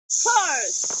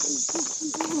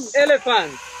Horse.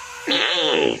 Elephant.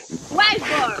 Wild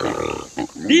boar.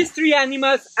 These three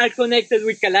animals are connected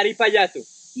with Kalaripayattu.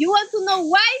 You want to know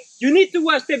why? You need to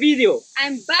watch the video.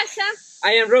 I'm Basha.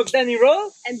 I am Rock Danny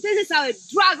Roll. And this is our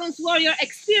Dragon's Warrior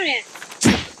experience.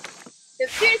 The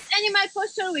first animal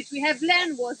posture which we have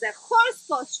learned was a horse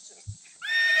posture,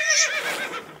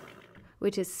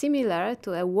 which is similar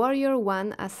to a Warrior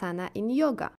One asana in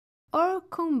yoga, or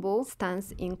Kumbu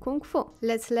stance in Kung Fu.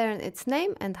 Let's learn its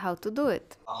name and how to do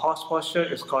it. A horse posture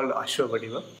is called Varaha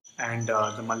Vadivu, and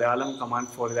the Malayalam command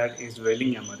for that is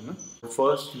Velling Amarna.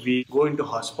 First we go into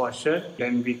horse posture,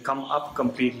 then we come up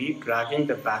completely, dragging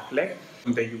the back leg,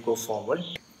 and then you go forward.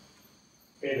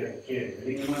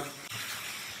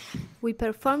 We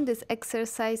perform this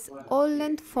exercise all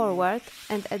leaned forward,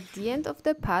 and at the end of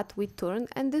the path we turn,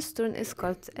 and this turn is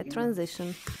called a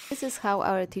transition. This is how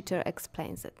our teacher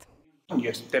explains it.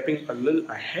 You're stepping a little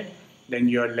ahead, then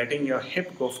you're letting your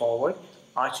hip go forward,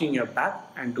 arching your back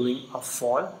and doing a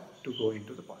fall to go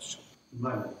into the posture.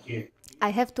 I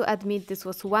have to admit this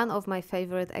was one of my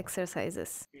favorite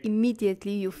exercises.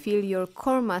 Immediately you feel your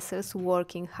core muscles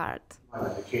working hard.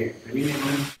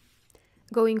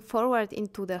 Going forward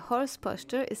into the horse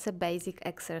posture is a basic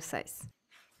exercise.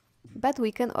 But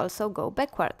we can also go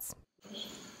backwards.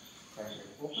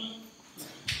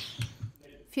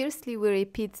 Firstly, we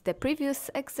repeat the previous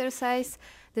exercise.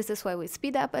 This is why we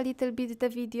speed up a little bit the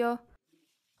video.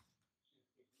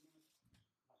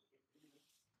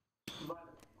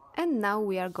 And now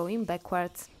we are going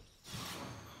backwards.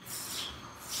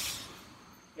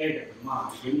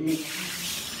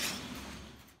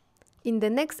 In the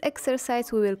next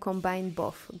exercise, we will combine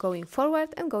both, going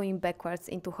forward and going backwards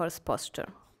into horse posture.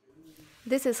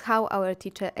 This is how our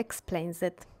teacher explains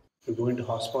it. You go into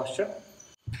horse posture,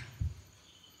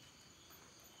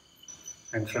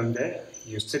 and from there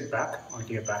you sit back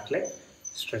onto your back leg,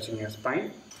 stretching your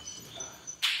spine.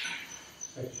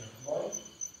 Stretch your body,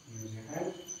 use your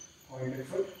hand, point your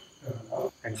foot, turn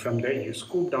out. And from there you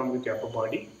scoop down with your upper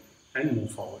body and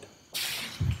move forward.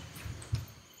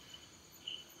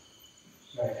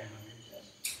 Right hand on your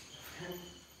chest.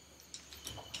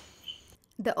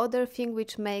 The other thing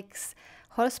which makes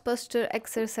horse posture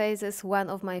exercises one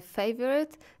of my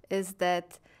favorite is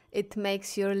that it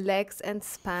makes your legs and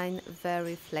spine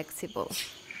very flexible.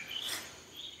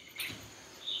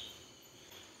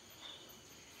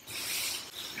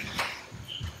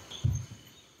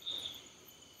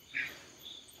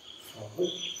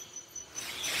 Forward.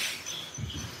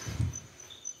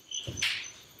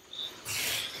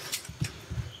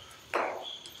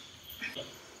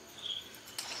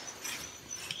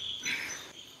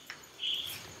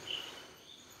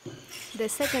 The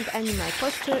second animal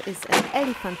posture is an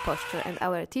elephant posture, and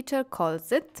our teacher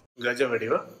calls it 𝗔𝗥𝗧𝗦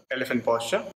Vadivu, elephant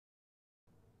posture.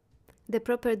 The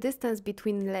proper distance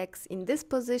between legs in this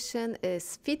position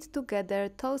is feet together,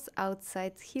 toes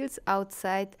outside, heels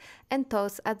outside, and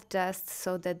toes adjust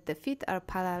so that the feet are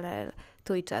parallel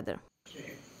to each other.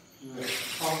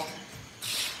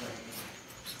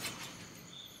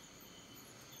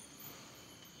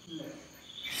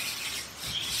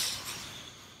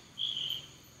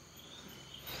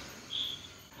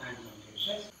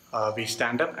 We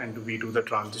stand up and we do the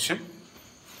transition.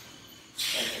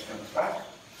 Back,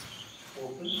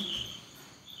 open.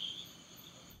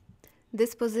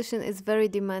 This position is very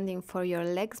demanding for your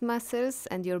legs muscles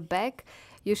and your back.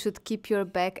 You should keep your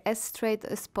back as straight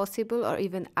as possible or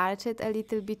even arch it a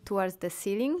little bit towards the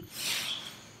ceiling.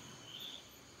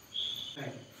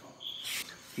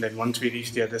 Then once we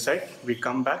reach the other side, we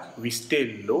come back, we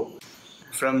stay low.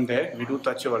 From there, we do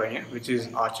𝗔𝗥𝗧𝗦, which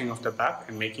is arching of the back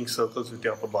and making circles with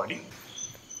your upper body.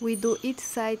 We do each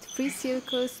side 3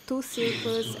 circles, 2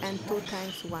 circles, and 2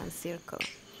 times 1 circle.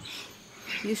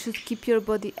 You should keep your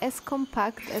body as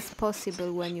compact as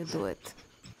possible when you do it.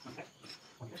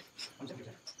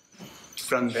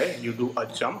 From there, you do a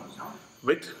jump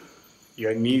with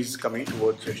your knees coming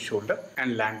towards your shoulder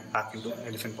and land back into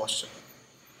elephant posture.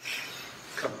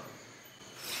 Come.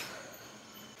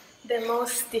 the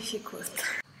most difficult.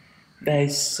 That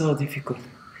is so difficult.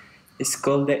 It's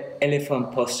called the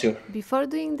elephant posture. Before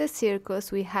doing the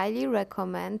circles, we highly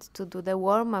recommend to do the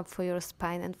warm-up for your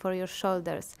spine and for your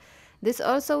shoulders. This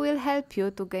also will help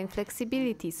you to gain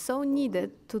flexibility so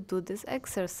needed to do these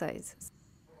exercises.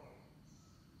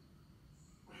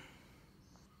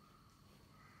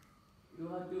 You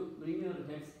have to bring your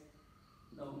heads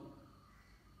down,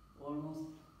 almost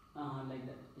like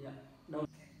that, yeah, down.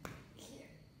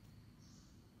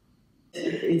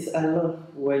 It's a long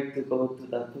way to go to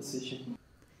that position.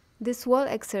 This wall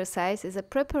exercise is a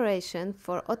preparation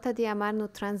for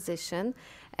𝗧𝗥𝗧𝗦 transition,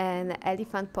 an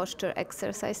elephant posture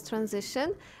exercise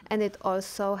transition, and it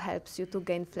also helps you to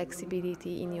gain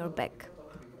flexibility in your back.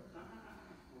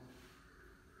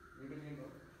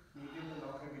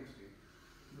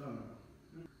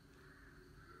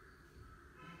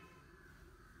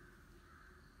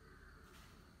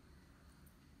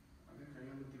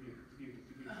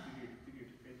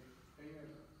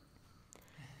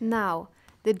 Now,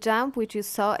 the jump which you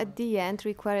saw at the end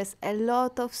requires a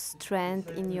lot of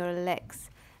strength in your legs.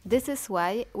 This is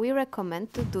why we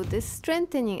recommend to do these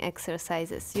strengthening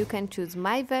exercises. You can choose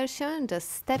my version,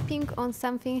 just stepping on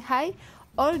something high,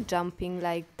 or jumping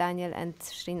like Daniel and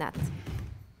Srinath.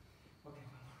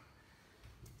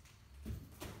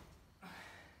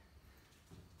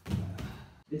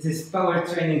 This is power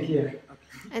training here.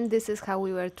 And this is how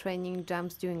we were training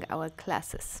jumps during our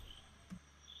classes.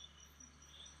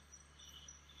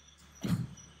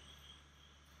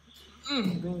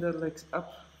 Bring the legs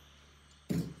up.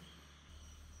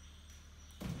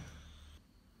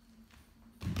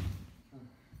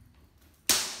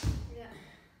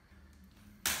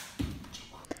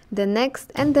 The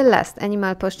next and the last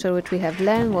animal posture which we have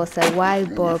learned was a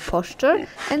wild boar posture,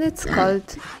 and it's called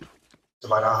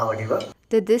Varaha Vadivu.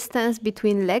 The distance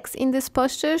between legs in this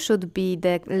posture should be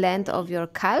the length of your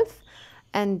calf,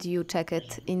 and you check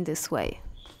it in this way.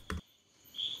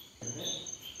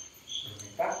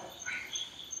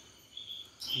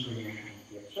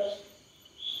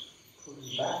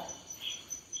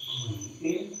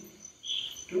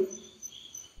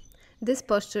 This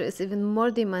posture is even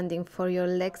more demanding for your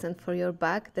legs and for your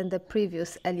back than the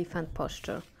previous elephant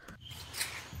posture.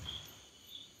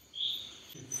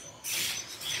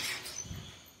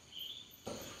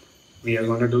 We are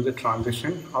going to do the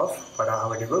transition of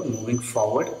Varaha Vadivu, moving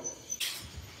forward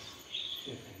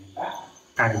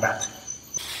and back.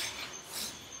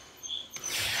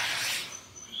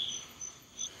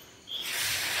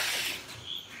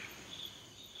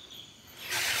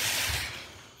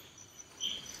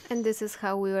 And this is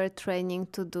how we were training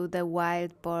to do the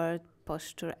wild boar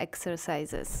posture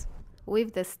exercises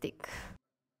with the stick.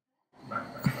 Back.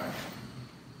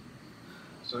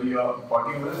 So your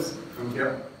body was from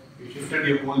here. You shifted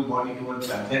your whole body towards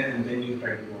that head, and then you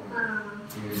try to go on.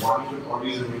 Your body should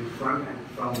always be in front, and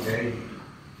from there you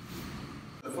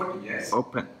the foot, yes.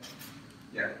 Open.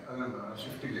 Yeah, remember,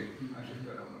 shifting leg. Shift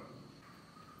around.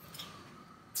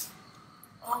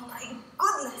 Oh my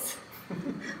goodness!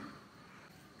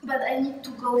 But I need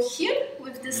to go here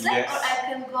with this leg, Yes. or I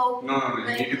can go. No. You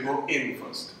like need to go in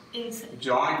first. inside.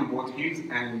 Join both heels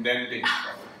and then take it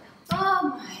forward.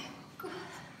 Oh my god!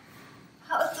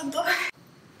 How to do it?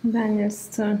 Daniel's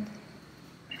turn.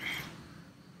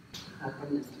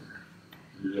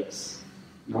 Yes.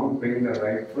 Now bring the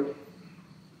right foot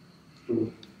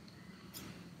through.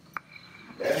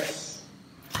 Yes.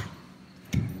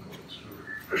 And go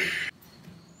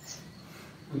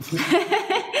through.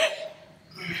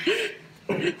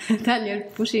 Daniel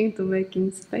pushing to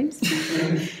making space.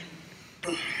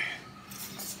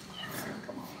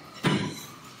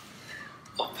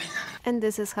 And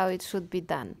this is how it should be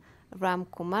done. Ram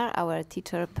Kumar, our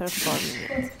teacher, performing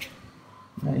it.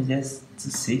 Now just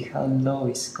to see how low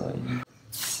it's going.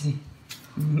 See,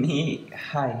 me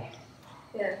high.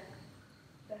 Yeah.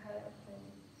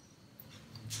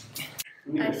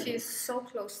 I feel so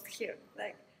close here.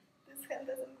 Like this hand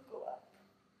doesn't go up.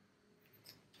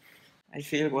 I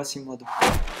feel Quasimodo.